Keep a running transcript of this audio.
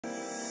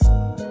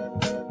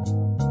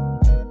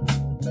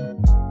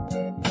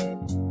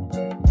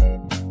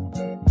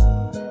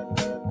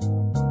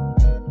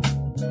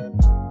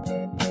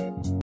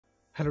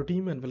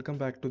team, and welcome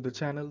back to the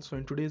channel. So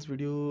in today's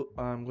video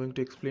I'm going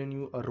to explain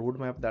you a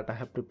roadmap that I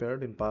have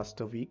prepared in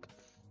past a week.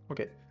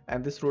 Okay,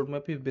 and this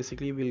roadmap is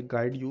basically will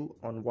guide you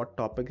on what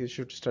topic you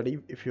should study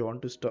if you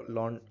want to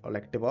learn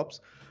like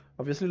DevOps.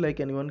 Obviously, like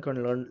anyone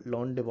can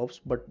learn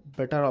DevOps, but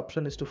better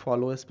option is to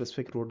follow a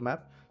specific roadmap.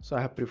 So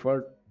I have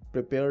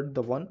prepared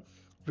the one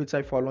which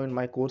I follow in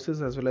my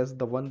courses, as well as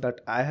the one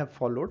that I have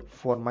followed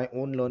for my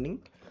own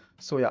learning.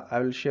 So yeah, I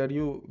will share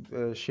you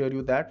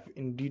that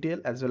in detail,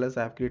 as well as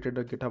I have created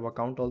a GitHub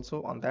account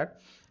also on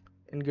that.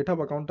 In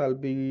GitHub account I'll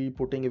be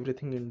putting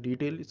everything in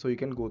detail, so you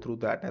can go through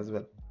that as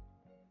well.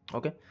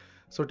 Okay,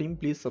 so team,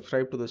 please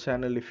subscribe to the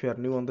channel if you are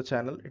new on the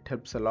channel. It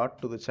helps a lot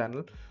to the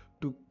channel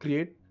to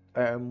create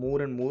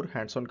more and more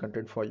hands-on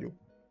content for you.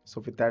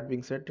 So with that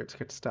being said, let's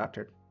get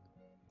started.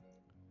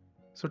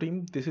 So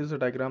team, this is a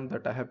diagram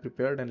that I have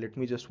prepared, and let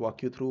me just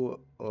walk you through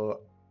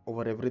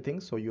over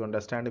everything so you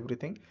understand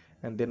everything,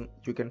 and then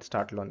you can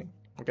start learning.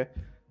 Okay,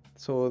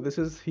 so this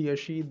is he or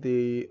she,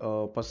 the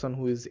person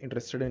who is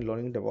interested in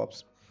learning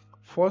DevOps.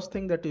 First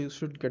thing that you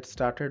should get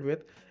started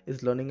with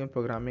is learning a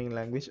programming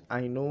language.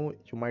 I know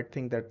you might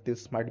think that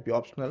this might be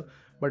optional,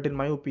 but in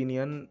my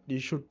opinion you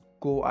should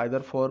go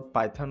either for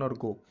Python or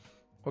Go.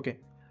 Okay,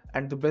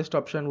 and the best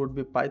option would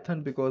be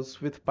Python,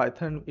 because with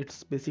Python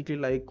it's basically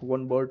like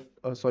one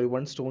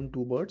stone,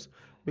 two birds.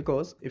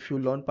 Because if you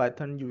learn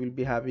Python, you will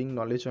be having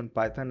knowledge on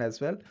Python as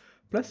well,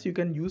 plus you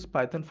can use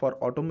Python for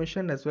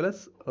automation as well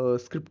as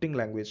scripting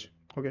language.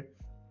 Okay,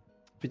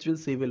 which will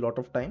save a lot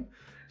of time.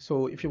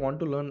 So if you want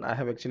to learn, I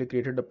have actually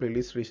created a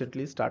playlist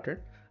recently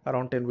started,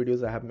 around 10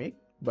 videos I have made.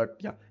 But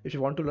yeah, if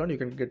you want to learn, you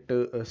can get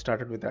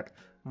started with that.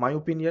 My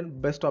opinion,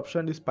 best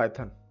option is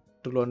Python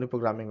to learn a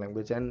programming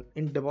language. And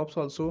in DevOps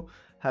also,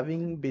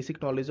 having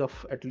basic knowledge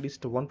of at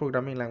least one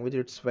programming language,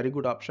 it's very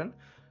good option.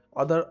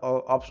 Other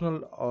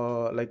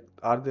optional like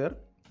are there,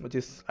 which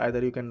is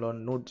either you can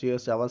learn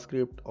Node.js,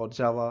 JavaScript, or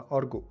Java,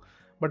 or Go.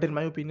 But in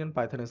my opinion,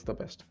 Python is the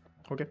best.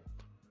 Okay,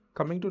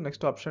 coming to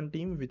next option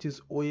team, which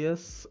is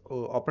OS,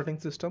 operating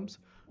systems.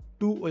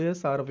 Two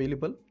OS are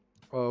available,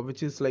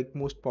 which is like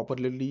most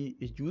popularly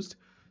used.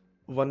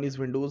 One is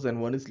Windows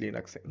and one is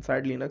Linux.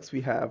 Inside Linux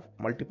we have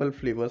multiple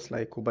flavors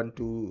like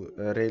Ubuntu,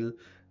 RHEL,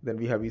 then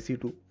we have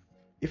EC2.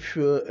 If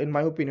in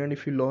my opinion,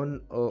 if you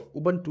learn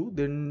Ubuntu,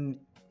 then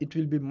it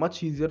will be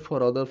much easier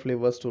for other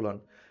flavors to learn.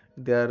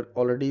 They are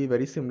already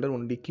very similar,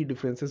 only key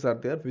differences are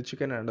there which you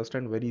can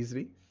understand very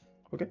easily.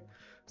 Okay,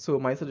 so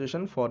my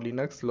suggestion for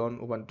Linux, learn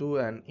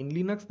Ubuntu. And in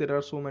Linux there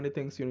are so many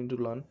things you need to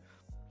learn,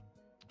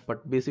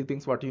 but basic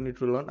things what you need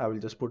to learn I will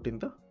just put in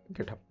the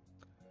GitHub.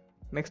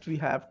 Next we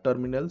have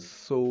terminals.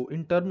 So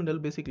in terminal,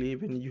 basically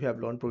when you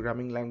have learned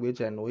programming language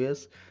and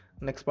OS,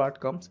 next part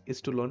comes is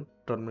to learn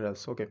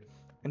terminals. Okay,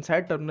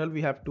 inside terminal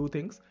we have two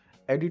things: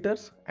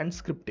 editors and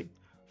scripting.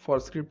 For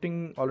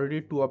scripting,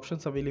 already two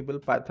options available,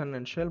 Python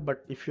and Shell.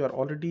 But if you are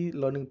already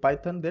learning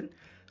Python, then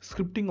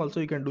scripting also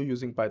you can do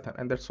using Python,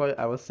 and that's why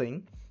I was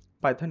saying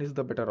Python is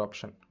the better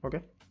option.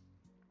 Okay,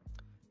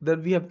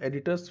 then we have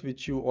editors,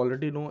 which you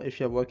already know. If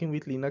you are working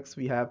with Linux,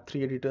 we have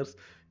three editors: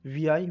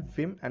 VI,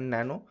 Vim, and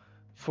Nano.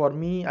 For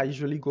me, I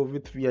usually go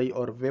with VI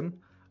or Vim,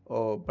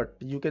 but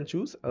you can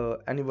choose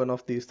any one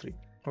of these three.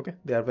 Okay,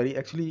 they are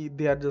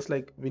they are just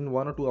like in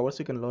 1 or 2 hours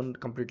you can learn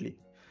completely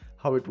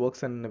how it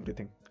works and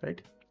everything,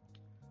 right?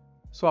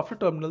 So after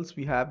terminals,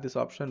 we have this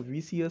option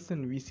VCS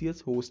and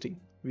VCS hosting.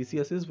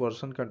 VCS is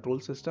version control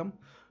system.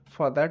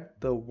 For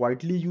that, the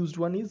widely used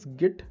one is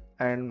Git,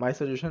 and my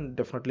suggestion,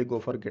 definitely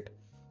go for Git.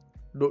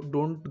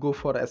 Don't go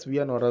for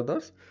SVN or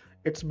others.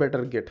 It's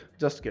better Git,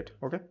 just Git.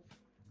 Okay,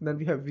 then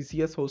we have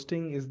VCS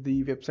hosting, is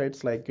the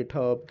websites like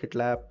GitHub,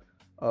 GitLab,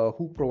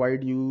 who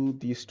provide you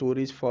the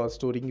storage for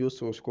storing your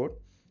source code.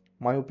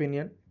 My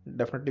opinion,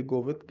 definitely go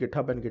with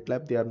GitHub and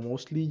GitLab. They are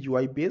mostly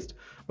UI based,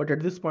 but at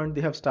this point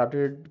they have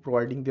started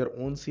providing their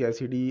own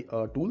CI/CD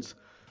tools.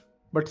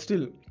 But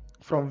still,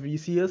 from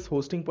VCS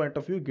hosting point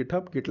of view,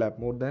 GitHub, GitLab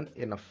more than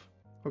enough.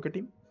 Okay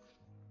team,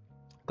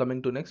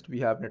 coming to next,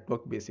 we have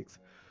network basics.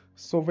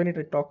 So when I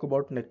talk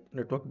about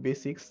network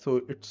basics,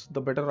 so it's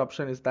the better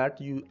option is that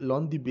you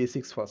learn the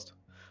basics first,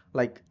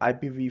 like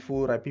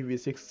IPv4,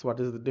 IPv6, what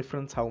is the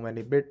difference, how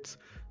many bits,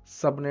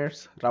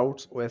 subnets,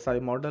 routes,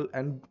 OSI model,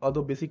 and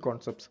other basic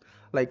concepts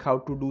like how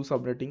to do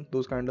subnetting,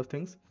 those kind of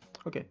things.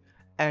 Okay,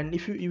 and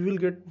if you will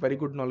get very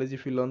good knowledge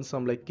if you learn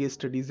some like case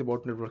studies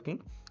about networking.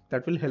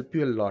 That will help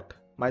you a lot.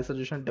 My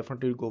suggestion,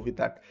 definitely go with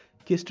that,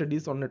 case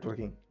studies on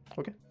networking.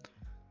 Okay,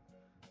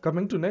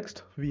 coming to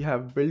next, we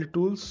have build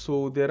tools.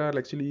 So there are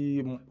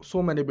actually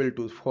so many build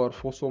tools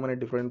for so many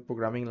different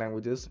programming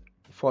languages.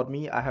 For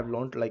me, I have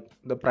learned like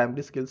the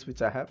primary skills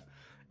which I have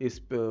is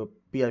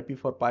PIP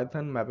for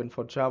Python, Maven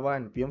for Java,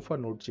 and PM for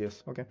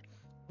Node.js. Okay,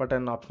 but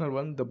an optional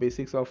one, the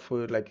basics of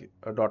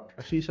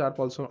 .C#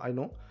 also I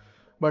know.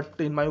 But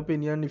in my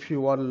opinion, if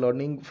you are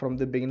learning from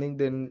the beginning,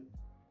 then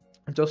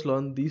just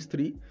learn these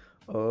three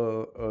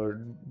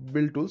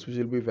build tools, which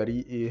will be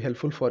very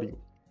helpful for you.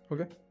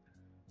 Okay,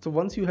 so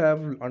once you have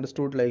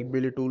understood like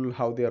build tool,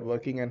 how they are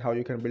working and how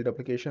you can build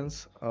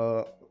applications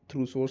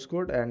through source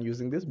code and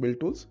using this build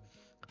tools,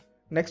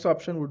 Next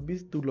option would be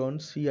to learn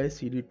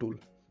CI/CD tool.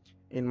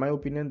 In my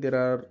opinion, there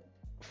are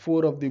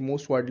four of the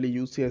most widely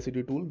used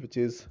CI/CD tool, which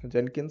is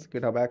Jenkins,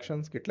 GitHub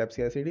Actions, GitLab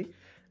CI/CD,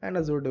 and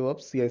Azure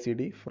DevOps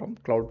CI/CD from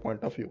cloud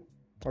point of view.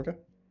 Okay,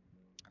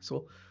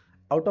 so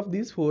out of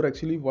these four,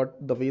 actually, what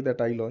the way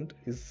that I learned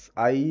is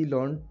I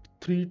learned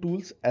three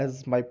tools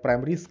as my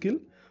primary skill,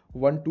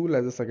 one tool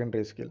as a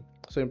secondary skill.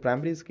 So in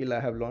primary skill, I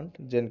have learned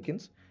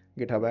Jenkins,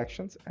 GitHub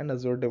Actions, and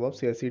Azure DevOps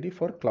CI/CD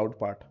for cloud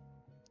part.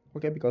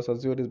 Okay, because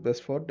Azure is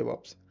best for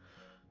DevOps.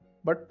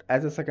 But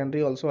as a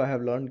secondary also, I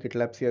have learned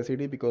GitLab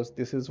CI/CD because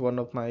this is one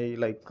of my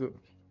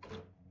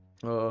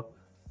uh,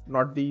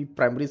 not the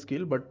primary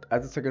skill, but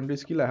as a secondary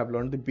skill I have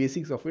learned the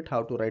basics of it,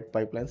 how to write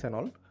pipelines and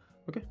all.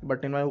 Okay,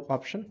 but in my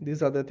option,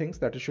 these are the things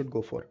that you should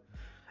go for.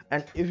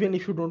 And even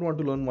if you don't want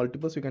to learn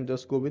multiples, you can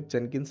just go with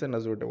Jenkins and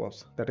Azure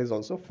DevOps. That is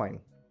also fine.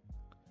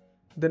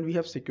 Then we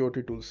have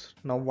security tools.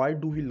 Now why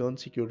do we learn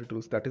security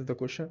tools? That is the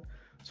question.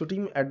 So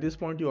team, at this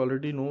point you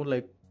already know,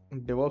 like,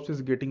 DevOps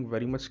is getting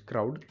very much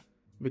crowded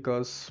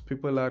because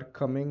people are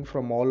coming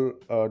from all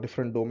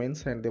different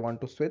domains and they want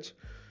to switch.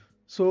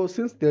 So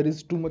since there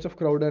is too much of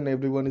crowd and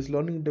everyone is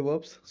learning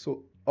DevOps,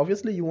 so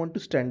obviously you want to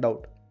stand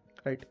out,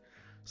 right?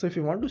 So if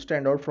you want to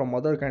stand out from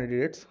other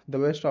candidates, the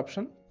best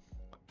option,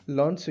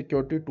 learn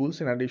security tools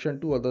in addition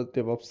to other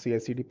DevOps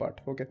CI/CD part.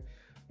 Okay,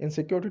 in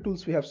security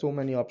tools we have so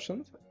many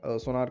options: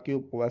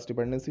 SonarQube, OS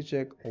Dependency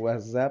Check,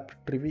 OS Zap,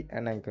 Trivy,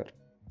 and Anchor.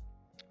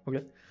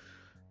 Okay,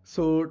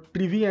 so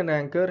Trivy and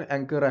Anchor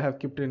I have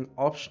kept in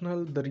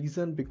optional. The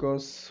reason,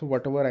 because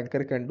whatever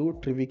Anchor can do,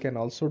 Trivy can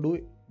also do,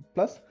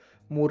 plus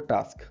more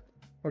task.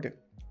 Okay,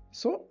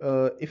 so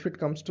if it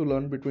comes to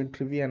learn between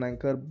Trivy and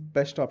Anchor,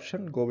 best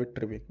option, go with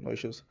Trivy, no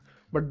issues.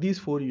 But these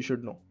four you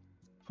should know.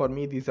 For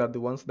me, these are the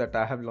ones that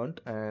I have learned,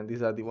 and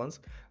these are the ones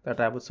that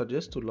I would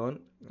suggest to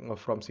learn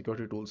from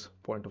security tools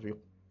point of view.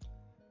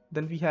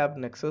 Then we have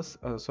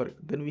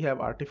then we have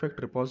Artifact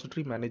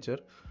Repository Manager.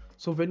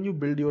 So when you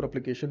build your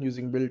application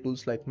using build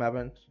tools like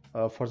Maven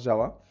for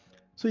Java,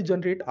 so you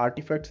generate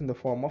artifacts in the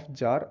form of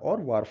jar or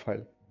var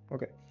file.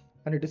 Okay,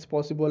 and it is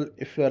possible,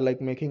 if you are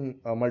like making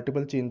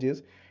multiple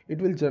changes,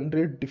 it will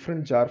generate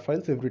different jar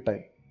files every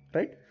time,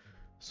 right?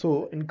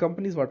 So in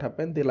companies, what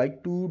happen, they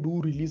like to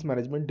do release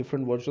management,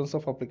 different versions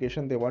of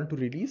application they want to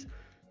release.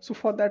 So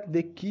for that,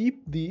 they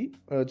keep the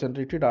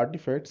generated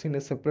artifacts in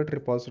a separate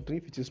repository,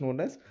 which is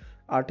known as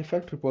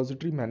Artifact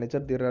Repository Manager.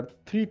 There are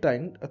three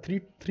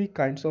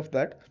kinds of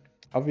that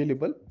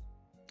available.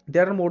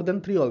 There are more than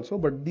three also,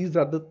 but these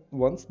are the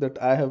ones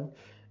that I have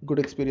good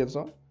experience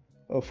on.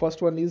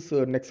 First one is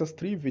Nexus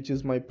 3, which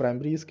is my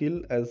primary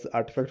skill as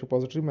Artifact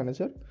Repository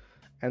Manager,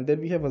 and then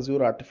we have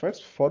Azure Artifacts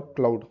for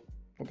cloud.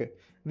 Okay,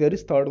 there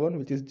is third one,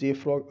 which is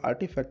JFrog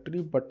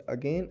Artifactory, but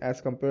again,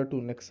 as compared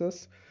to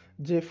Nexus,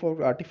 JFrog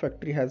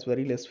Artifactory has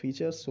very less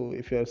features. So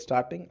if you are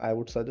starting, I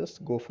would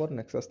suggest go for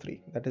Nexus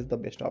 3. That is the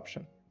best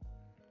option.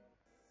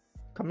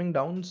 Coming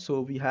down,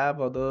 so we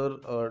have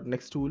other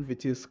next tool,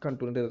 which is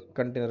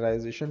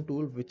containerization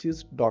tool, which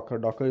is Docker.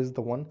 Docker is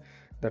the one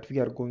that we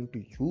are going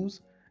to use,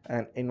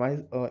 and in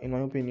my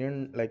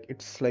opinion, like,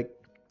 it's like,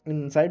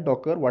 inside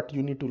Docker, what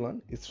you need to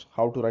learn is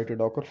how to write a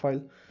Docker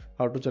file,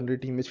 how to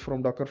generate image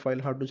from Docker file,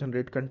 how to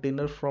generate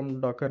container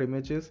from Docker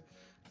images,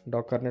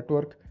 Docker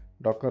network,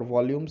 Docker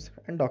volumes,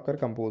 and Docker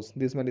compose.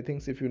 These many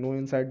things, if you know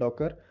inside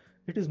Docker,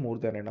 it is more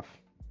than enough.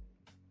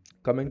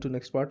 Coming to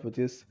next part, which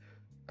is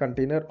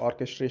container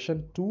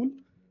orchestration tool.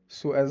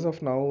 So as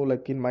of now,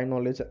 like, in my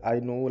knowledge, I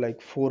know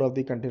like four of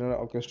the container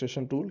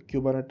orchestration tool: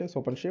 Kubernetes,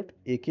 OpenShift,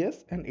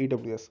 AKS, and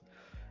AWS.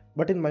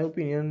 But in my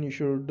opinion, you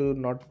should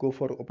not go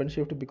for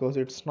OpenShift because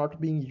it's not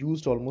being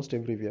used almost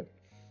everywhere.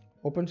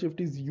 OpenShift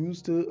is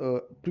used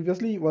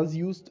previously was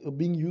used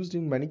being used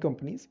in many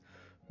companies,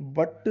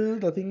 but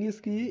the thing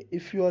is ki,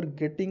 if you are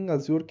getting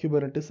Azure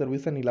Kubernetes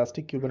service and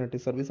Elastic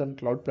Kubernetes service and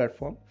cloud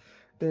platform,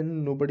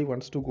 then nobody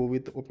wants to go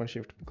with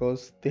OpenShift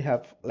because they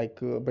have like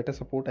better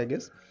support, I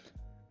guess,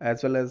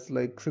 as well as,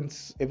 like,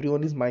 since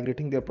everyone is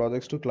migrating their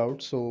projects to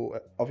cloud, so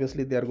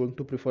obviously they are going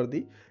to prefer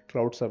the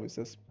cloud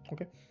services.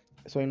 Okay,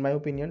 so in my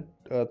opinion,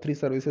 three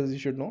services you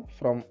should know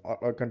from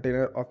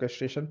container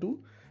orchestration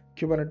to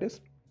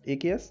Kubernetes,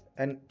 AKS,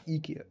 and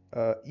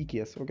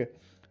EKS. Okay,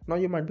 now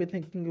you might be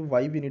thinking,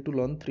 why we need to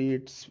learn three?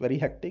 It's very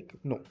hectic.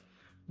 No,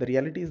 the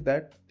reality is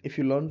that if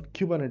you learn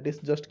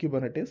Kubernetes, just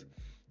Kubernetes,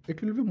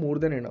 it will be more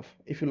than enough.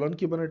 If you learn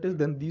Kubernetes,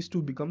 then these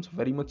two becomes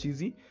very much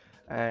easy,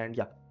 and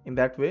yeah, in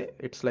that way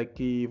it's like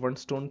one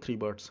stone, three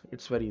birds.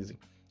 It's very easy.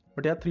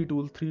 But yeah, three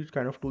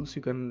kind of tools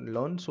you can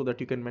learn so that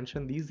you can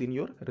mention these in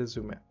your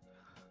resume.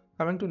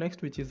 Coming to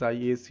next, which is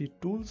IAC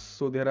tools.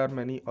 So there are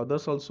many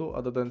others also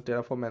other than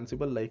Terraform,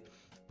 Ansible, like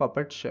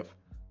Puppet, Chef.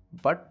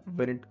 But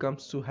when it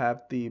comes to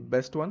have the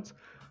best ones,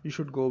 you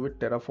should go with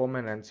Terraform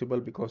and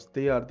Ansible because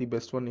they are the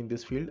best one in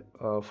this field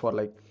for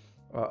like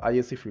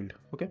IAC field.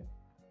 Okay.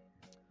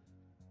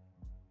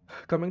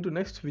 Coming to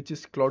next, which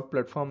is cloud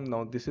platform.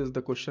 Now this is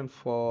the question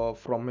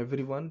from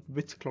everyone: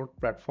 which cloud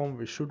platform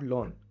we should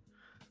learn?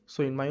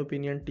 So in my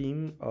opinion,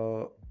 team,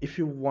 if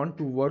you want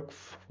to work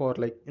for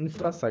like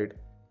infra side,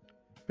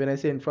 When I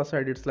say infra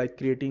side, it's like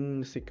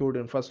creating secured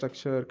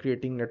infrastructure,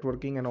 creating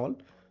networking and all.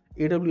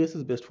 AWS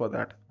is best for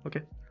that.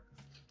 Okay.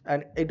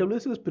 And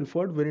AWS is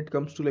preferred when it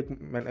comes to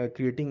like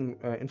creating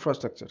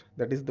infrastructure.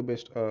 That is the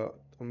best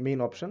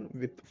main option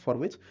with for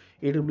which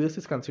AWS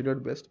is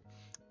considered best.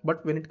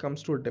 But when it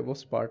comes to a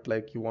DevOps part,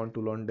 like you want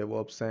to learn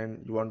DevOps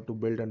and you want to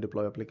build and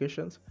deploy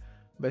applications,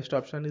 best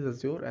option is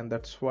Azure, and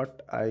that's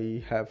what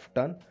I have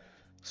done.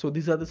 So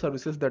these are the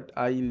services that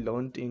I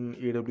learned in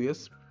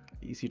AWS: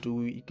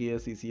 EC2,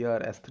 EKS,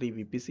 ECR,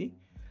 S3, VPC,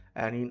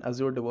 and in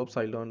Azure DevOps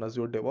I learned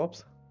Azure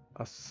DevOps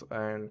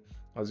and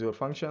Azure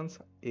Functions,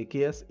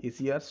 AKS,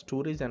 ECR,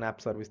 storage, and app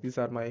service. These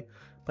are my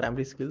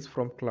primary skills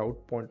from cloud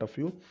point of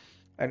view.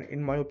 And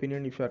in my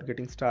opinion, if you are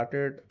getting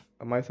started,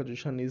 my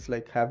suggestion is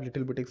like have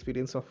little bit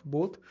experience of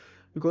both,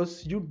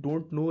 because you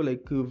don't know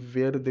like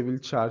where they will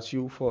charge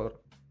you for,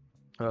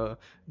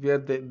 where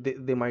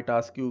they might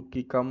ask you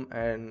to come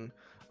and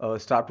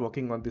start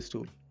working on this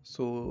tool.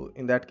 So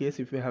in that case,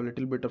 if you have a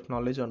little bit of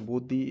knowledge on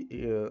both the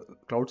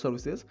cloud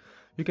services,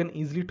 you can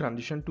easily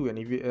transition to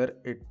anywhere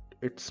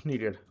it's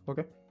needed.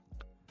 Okay.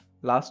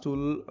 Last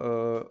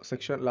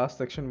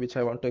section which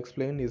I want to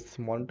explain is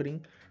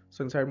monitoring.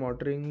 So inside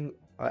monitoring,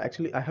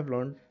 actually I have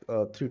learned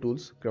three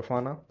tools: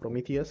 Grafana,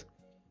 Prometheus,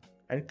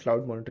 and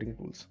cloud monitoring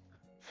tools.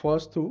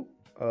 First two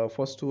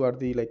are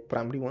the like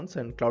primary ones,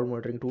 and cloud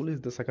monitoring tool is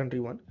the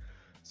secondary one.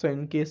 So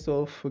in case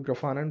of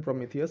Grafana and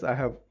Prometheus, I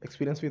have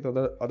experience with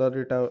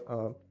other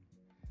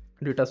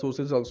data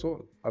sources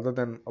also other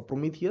than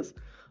Prometheus,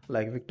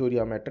 like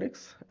Victoria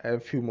Matrix, a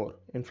few more,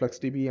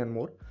 InfluxDB and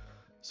more.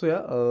 So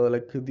yeah,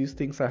 like these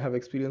things I have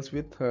experience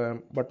with,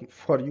 but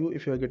for you,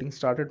 if you are getting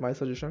started, my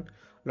suggestion: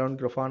 learn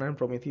Grafana and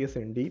Prometheus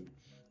in deep,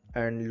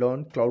 and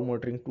learn cloud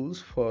monitoring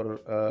tools for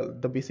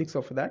the basics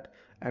of that.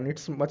 And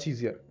it's much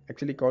easier.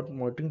 Actually, cloud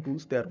monitoring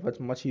tools, they are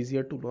much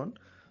easier to learn,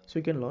 so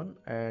you can learn.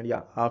 And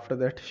yeah, after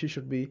that you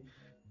should be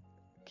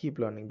keep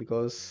learning,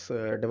 because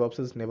DevOps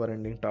is never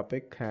ending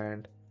topic.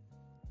 And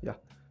yeah,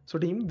 so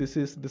team, this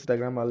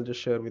diagram I'll just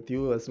share with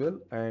you as well,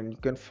 and you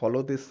can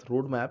follow this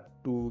roadmap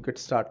to get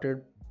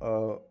started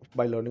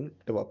by learning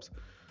DevOps.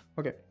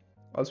 Okay.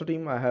 Also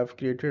team, I have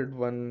created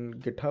one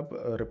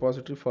GitHub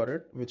repository for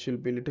it, which will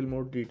be little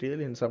more detailed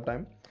in some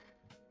time.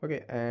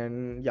 Okay.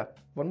 And yeah,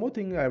 one more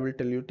thing I will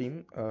tell you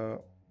team,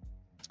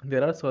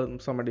 there are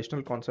some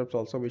additional concepts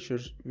also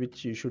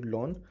which you should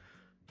learn.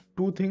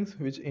 Two things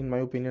which in my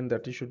opinion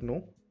that you should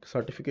know: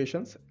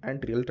 certifications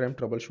and real-time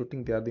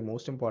troubleshooting. They are the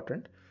most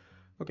important.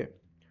 Okay.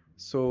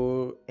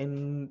 So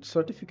in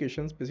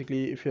certifications,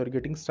 basically, if you are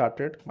getting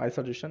started, my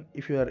suggestion: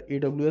 if you are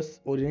AWS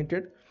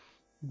oriented,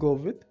 go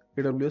with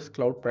AWS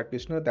Cloud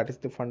Practitioner. That is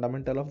the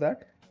fundamental of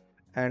that.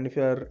 And if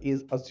you are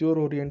is Azure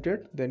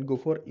oriented, then go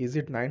for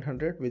EZ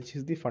 900, which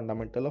is the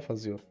fundamental of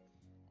Azure.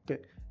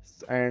 Okay.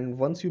 And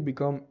once you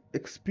become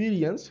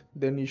experienced,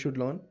 then you should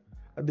learn.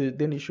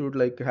 Then you should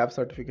like have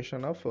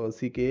certification of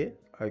CKA,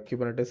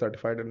 Kubernetes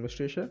Certified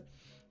Administration.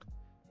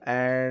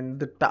 And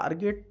the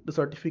target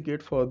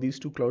certificate for these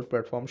two cloud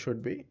platforms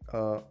should be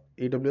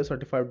AWS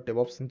Certified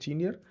DevOps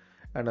Engineer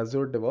and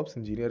Azure DevOps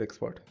Engineer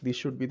Expert. These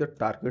should be the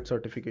target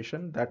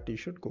certification that you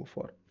should go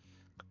for.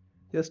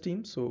 Yes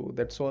team, so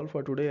that's all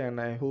for today, and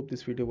I hope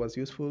this video was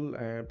useful.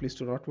 And please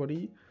do not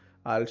worry,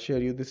 I'll share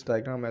you this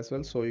diagram as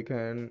well, so you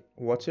can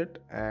watch it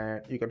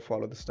and you can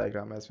follow this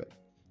diagram as well.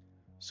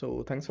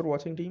 So thanks for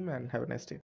watching team, and have a nice day.